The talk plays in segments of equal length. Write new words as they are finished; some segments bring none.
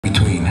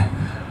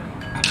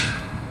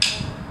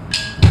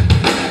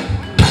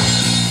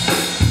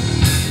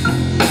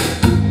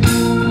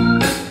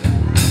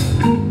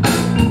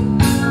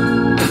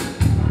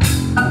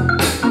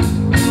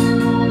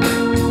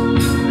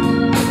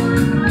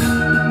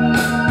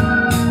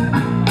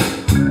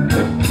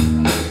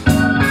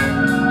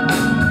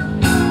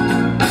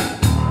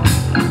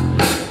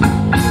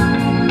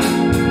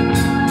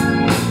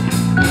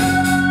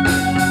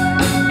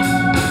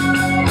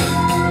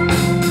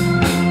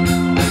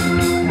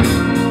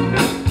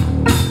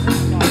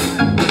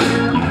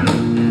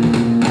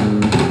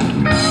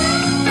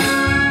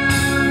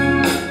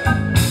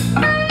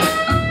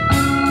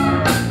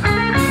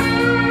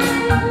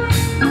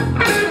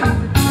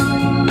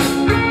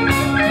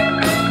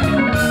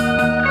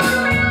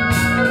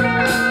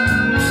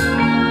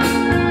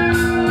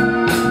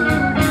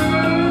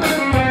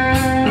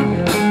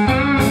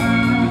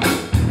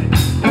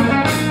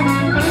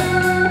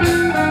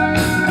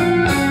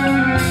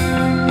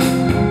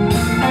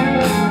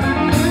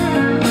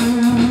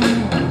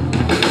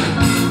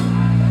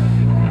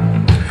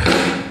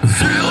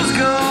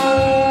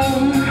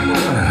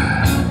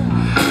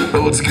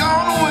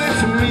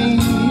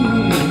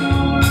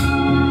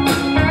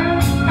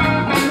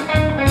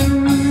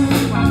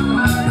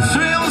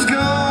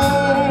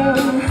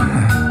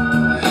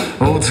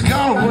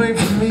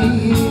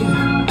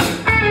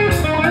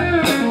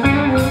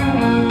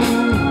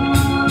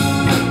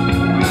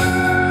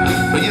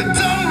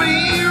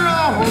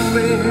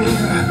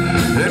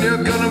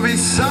You'll be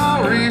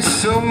sorry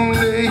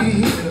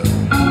someday.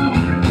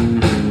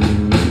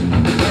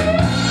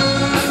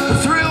 The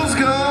thrill's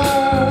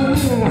gone,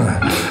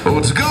 oh,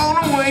 it's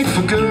gone away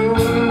for good.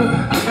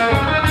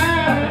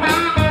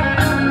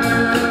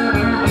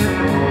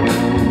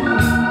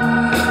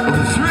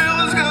 The thrill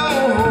is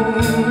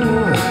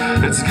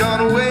gone, it's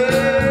gone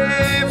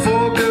away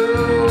for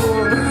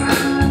good.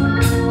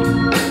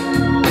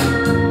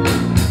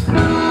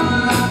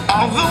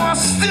 Although I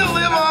still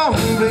live on,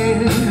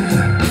 babe,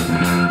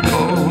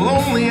 oh,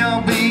 lonely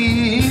I'll be.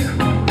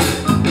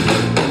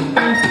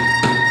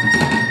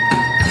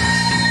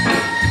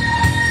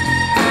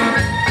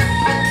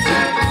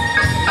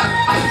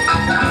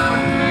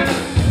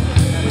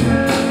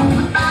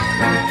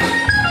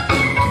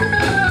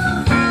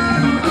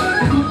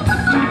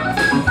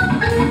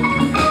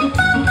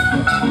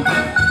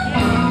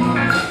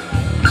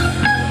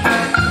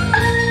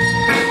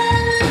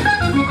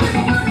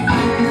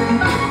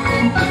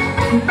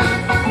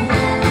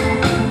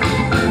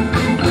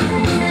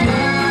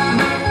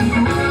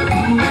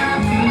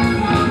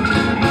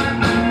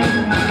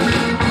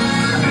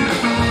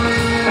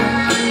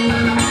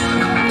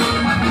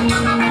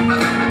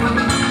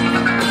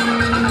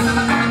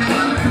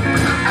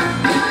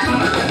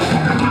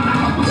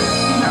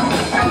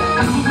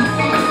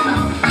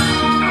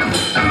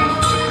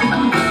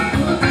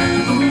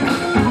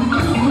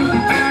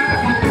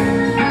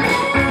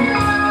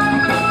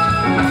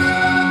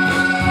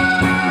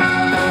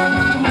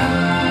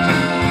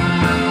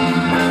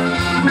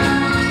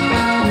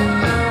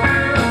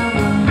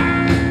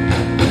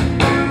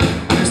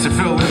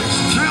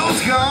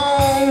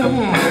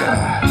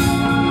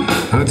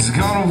 It's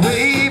gone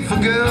away for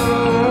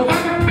good.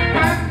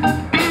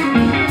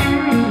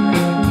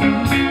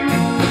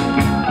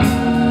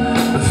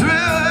 The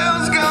thrill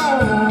is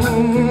gone,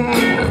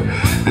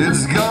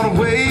 it's gone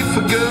away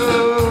for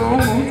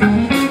good.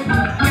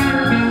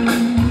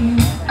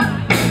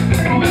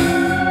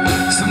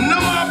 So no,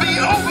 I'll be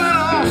open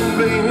on,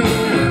 baby,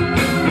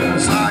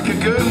 it's like a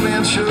good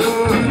man should.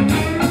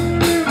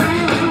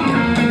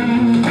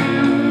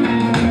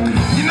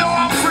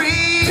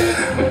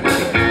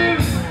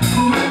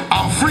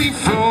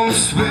 From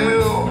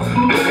spill,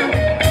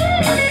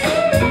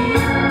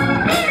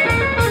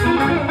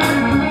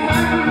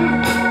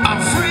 I'm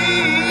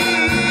free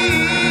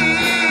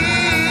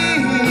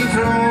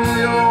from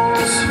your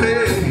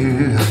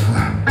spell.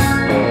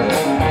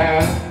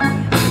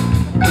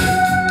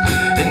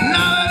 And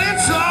now that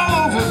it's all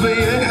over,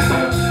 baby,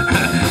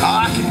 all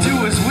I can do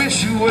is wish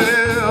you well.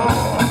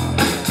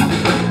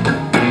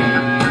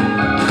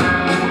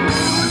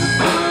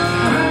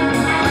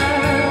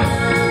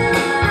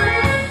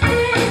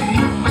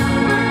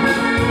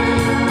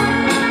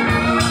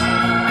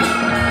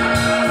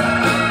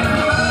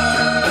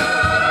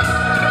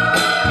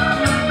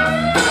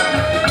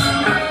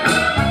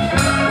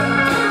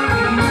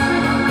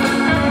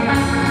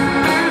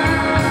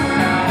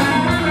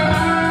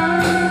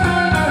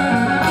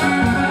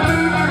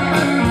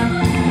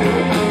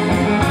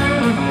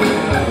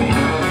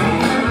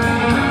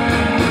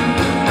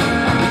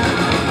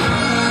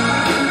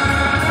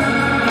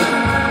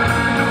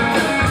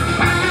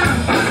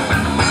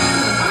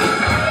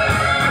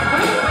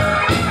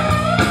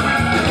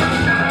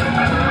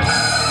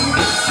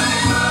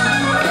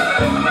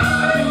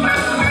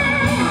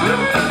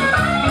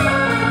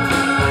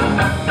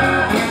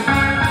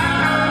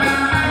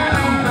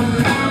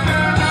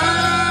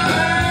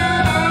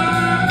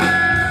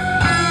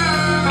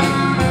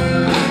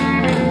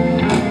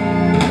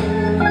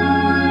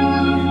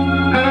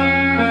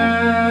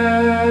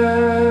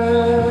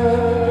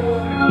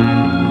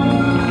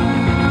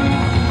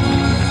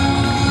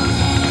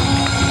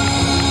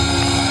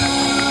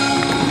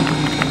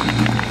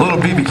 Little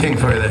BB King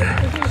for you there.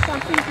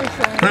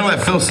 We're gonna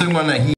let Phil sing one that he